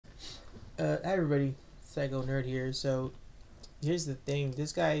Hi everybody, Psycho Nerd here. So here's the thing: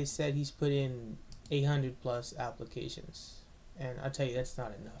 this guy said he's put in 800 plus applications, and I'll tell you that's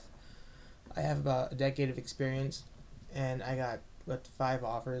not enough. I have about a decade of experience, and I got five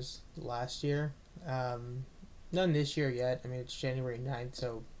offers last year. None this year yet. I mean it's January 9th,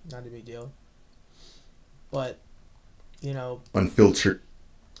 so not a big deal. But you know, unfiltered.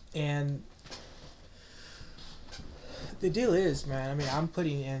 and the deal is, man. I mean, I'm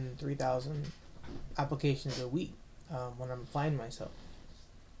putting in 3,000 applications a week when I'm applying myself.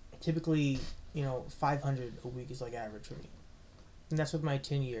 Typically, 500 a week is like average for me, and that's with my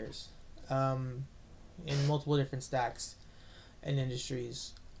 10 years, in multiple different stacks and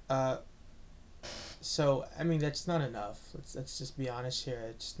industries. So I mean, that's not enough. Let's just be honest here.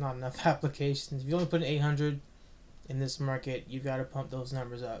 It's just not enough applications. If you only put in 800 in this market, you've got to pump those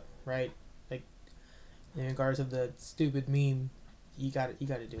numbers up, right? Like, in regards of the stupid meme, you got to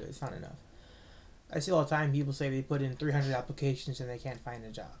do it. It's not enough. I see all the time people say they put in 300 applications and they can't find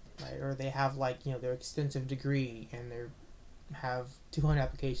a job, right? Or they have their extensive degree and they have 200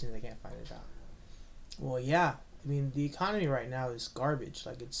 applications and they can't find a job. Well, yeah. I mean, the economy right now is garbage.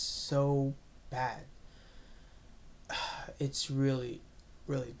 Like, it's so bad. It's really,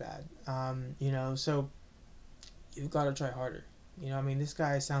 really bad. So you've got to try harder. I mean, this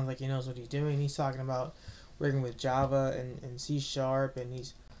guy sounds like he knows what he's doing. He's talking about working with Java and C Sharp, and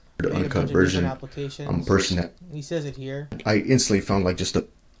he's The made a uncut bunch of different version. I'm a applications. person that He says it here. I instantly found like just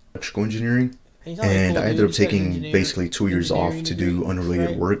electrical engineering, And he's not and cool, I dude. ended up He's got an taking basically 2 years off engineering to degree, do unrelated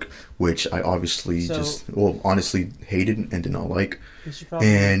right? work, which I obviously So honestly hated and did not like. he should probably,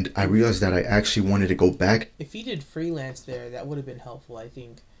 And I realized that I actually wanted to go back if he did freelance there, that would have been helpful. I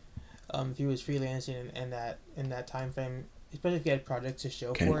think, if he was freelancing in that time frame, especially if he had projects to show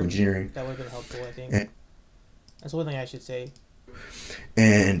for mechanical it, engineering. that would have been helpful. I think And, that's one thing I should say.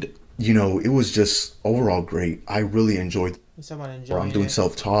 and it was just overall great. I really enjoyed. He's talking about Or I'm enjoying doing it.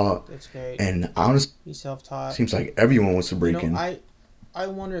 self-taught, That's great. and honestly, He's self-taught. seems like everyone wants to break in. I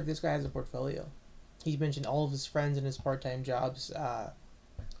wonder if this guy has a portfolio. He's mentioned all of his friends and his part-time jobs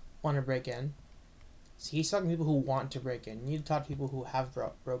want to break in. So he's talking to people who want to break in. You need to talk to people who have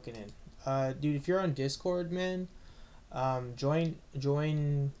broken in. Dude, if you're on Discord, man, join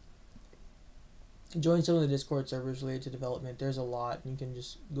some of the Discord servers related to development. There's a lot. You can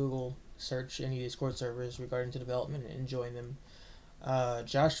just Google search any Discord servers regarding to development and join them.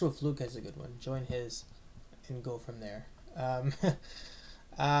 Joshua Fluke has a good one. Join his and go from there.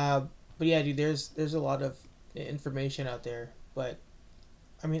 But yeah, dude, there's a lot of information out there. But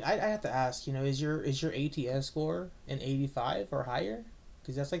I mean, I have to ask, is your ATS score an 85 or higher?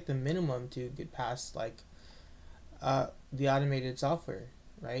 Because that's like the minimum to get past the automated software,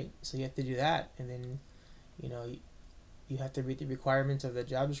 right? So you have to do that, and then you have to meet the requirements of the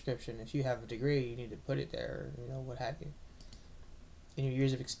job description. If you have a degree, you need to put it there, what have you. In your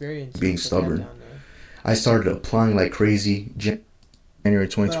years of experience, you Being put that stubborn. down there. I started applying like crazy January But I'll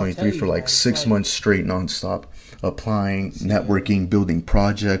tell 2023 for you, like man, 6 months straight nonstop. Applying, networking, building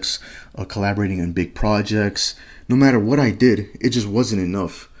projects, collaborating on big projects. No matter what I did, it just wasn't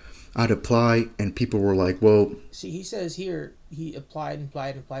enough. I'd apply and people were like, well, see, he says here he applied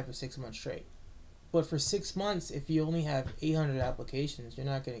for 6 months straight. But for 6 months, if you only have 800 applications, you're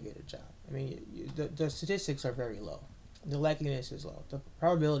not going to get a job. I mean, the statistics are very low. The likeliness is low. The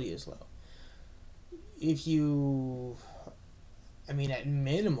probability is low. If you, I mean, at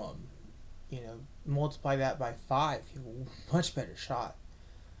minimum, multiply that by 5, you have a much better shot.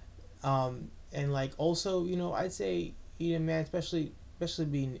 And also, I'd say, man, especially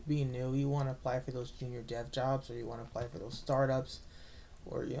being new, you want to apply for those junior dev jobs, or you want to apply for those startups,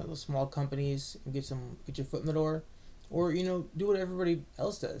 or those small companies, and get your foot in the door, or do what everybody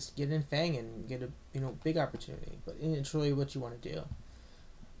else does, get in Fang and get a big opportunity. But it's really what you want to do.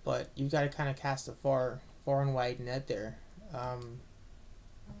 But you've got to kind of cast a far and wide net there.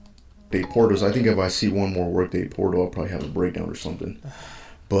 day portals. I think if I see one more workday portal, I'll probably have a breakdown or something.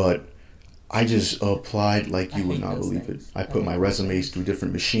 But I just applied like you would not believe it. I put my resumes through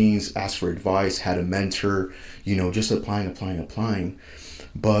different machines, asked for advice, had a mentor, just applying.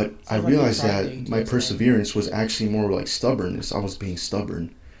 But I realized that my perseverance was actually more like stubbornness. I was being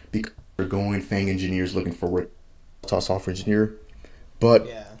stubborn because they're going FANG engineers looking for work, software engineer. But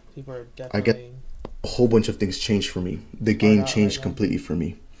yeah, people are I get definitely a whole bunch of things changed for me. The game changed completely for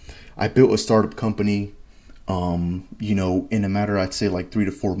me. I built a startup company, in a matter, I'd say like 3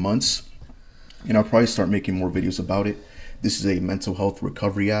 to 4 months. And I'll probably start making more videos about it. This is a mental health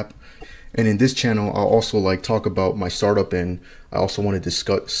recovery app. And in this channel, I'll also like talk about my startup, and I also want to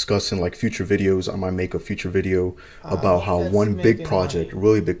discuss in like future videos. I might make a future video about how That's one big making project, money.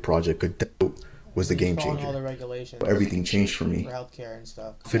 really big project, was the He's game following all changer. the regulations Everything changed for me. for healthcare and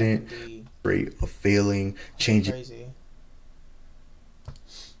stuff. That Confident, can be rate of failing, changing. crazy.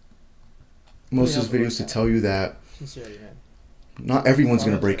 Most of Really this video is to tell you that sincerely, man. not everyone's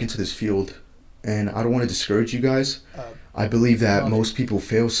going to Follow break through. into this field, and I don't want to discourage you guys. Uh, I believe that love most people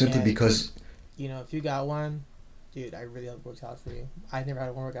fail simply And- because You know, if you got one, dude, I really hope it works out for you. I never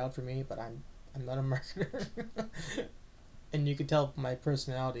had one work out for me, but I'm not a marketer. And you can tell from my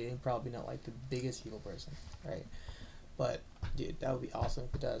personality, I'm probably not like the biggest evil person, right? But dude, that would be awesome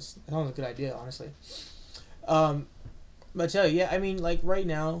if it does. That sounds like a good idea, honestly. But I tell you, yeah, I mean, like right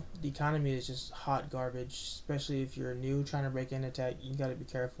now, the economy is just hot garbage. Especially if you're new trying to break into tech, you got to be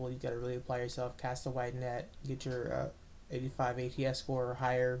careful. You got to really apply yourself, cast a wide net, get your 85 ATS score or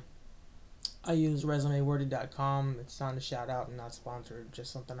higher. I use resumeworded.com. It's not a shout out and not sponsored,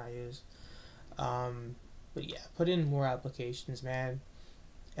 just something I use. But yeah, put in more applications, man.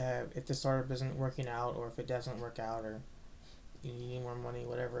 If the startup isn't working out, or if it doesn't work out, or you need more money,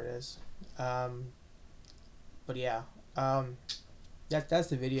 whatever it is. But yeah, that's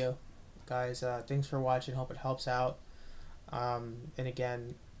the video, guys. Thanks for watching. Hope it helps out. And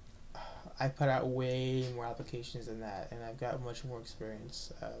again, I put out way more applications than that, and I've got much more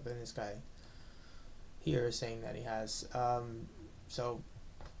experience than this guy here is saying that he has. So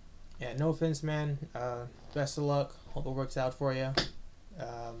yeah, no offense, man. Best of luck. Hope it works out for you.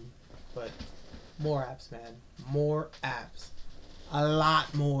 But more apps, man. More apps. A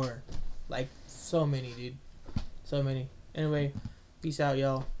lot more. Like so many, dude. So many. Anyway, peace out,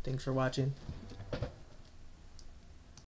 y'all. Thanks for watching.